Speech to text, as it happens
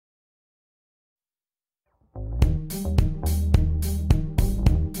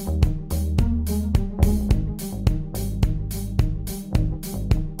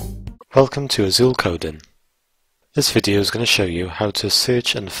Welcome to Azul Coding. This video is going to show you how to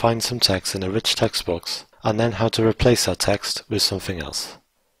search and find some text in a rich text box and then how to replace that text with something else.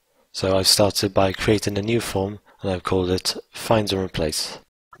 So I've started by creating a new form and I've called it Find and Replace.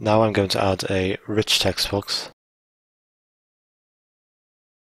 Now I'm going to add a rich text box.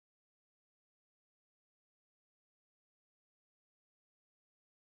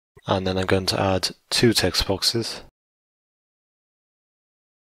 And then I'm going to add two text boxes.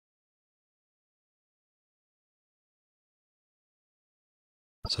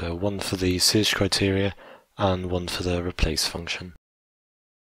 So one for the search criteria and one for the replace function.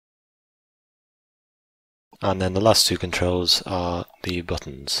 And then the last two controls are the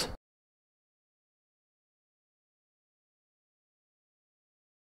buttons.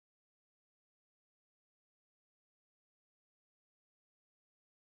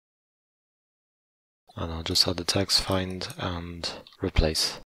 And I'll just add the text find and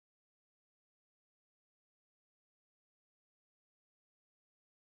replace.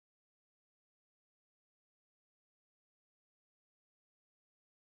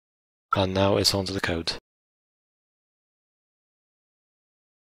 And now it's onto the code.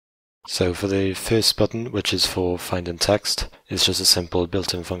 So for the first button, which is for finding text, it's just a simple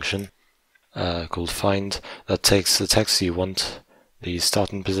built-in function called find that takes the text you want, the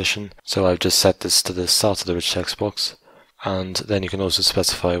starting position. So I've just set this to the start of the rich text box, and then you can also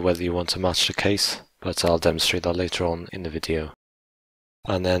specify whether you want to match the case, but I'll demonstrate that later on in the video.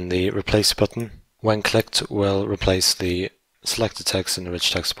 And then the replace button, when clicked, will replace the selected text in the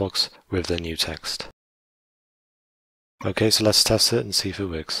rich text box with the new text. Okay, so let's test it and see if it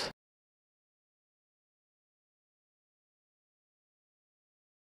works.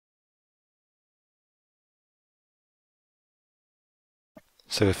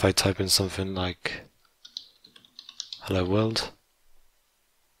 So if I type in something like hello world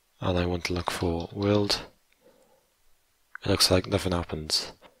and I want to look for world, it looks like nothing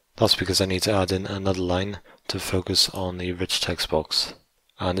happens. That's because I need to add in another line to focus on the rich text box,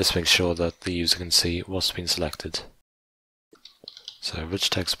 and this makes sure that the user can see what's been selected. So rich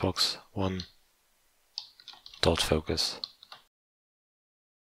text box 1 dot focus.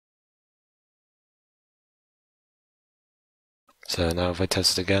 So now if I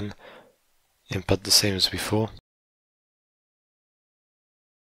test it again, input the same as before.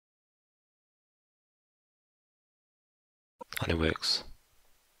 And it works.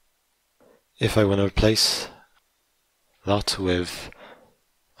 If I want to replace that with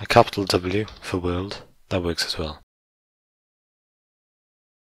a capital W for world, that works as well.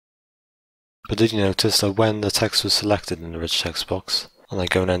 But did you notice that when the text was selected in the rich text box, and I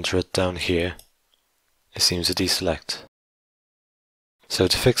go and enter it down here, it seems to deselect. So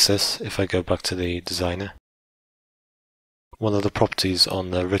to fix this, if I go back to the designer, one of the properties on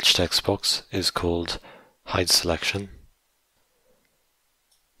the rich text box is called hide selection.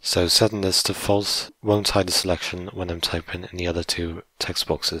 So setting this to false won't hide the selection when I'm typing in the other two text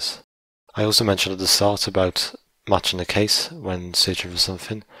boxes. I also mentioned at the start about matching a case when searching for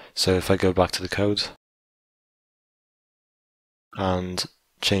something. So if I go back to the code and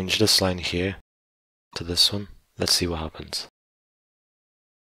change this line here to this one, let's see what happens.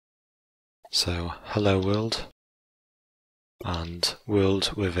 So hello world and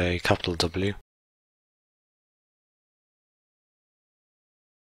world with a capital W,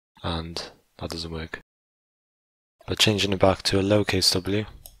 and that doesn't work. But changing it back to a lowercase w,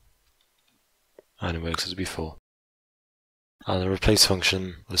 and it works as before. And the replace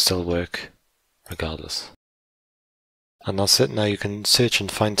function will still work regardless. And that's it. Now you can search and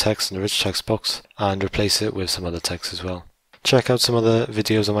find text in the rich text box and replace it with some other text as well. Check out some other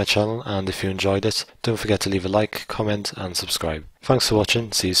videos on my channel, and if you enjoyed it, don't forget to leave a like, comment and subscribe. Thanks for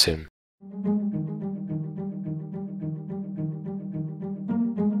watching, see you soon.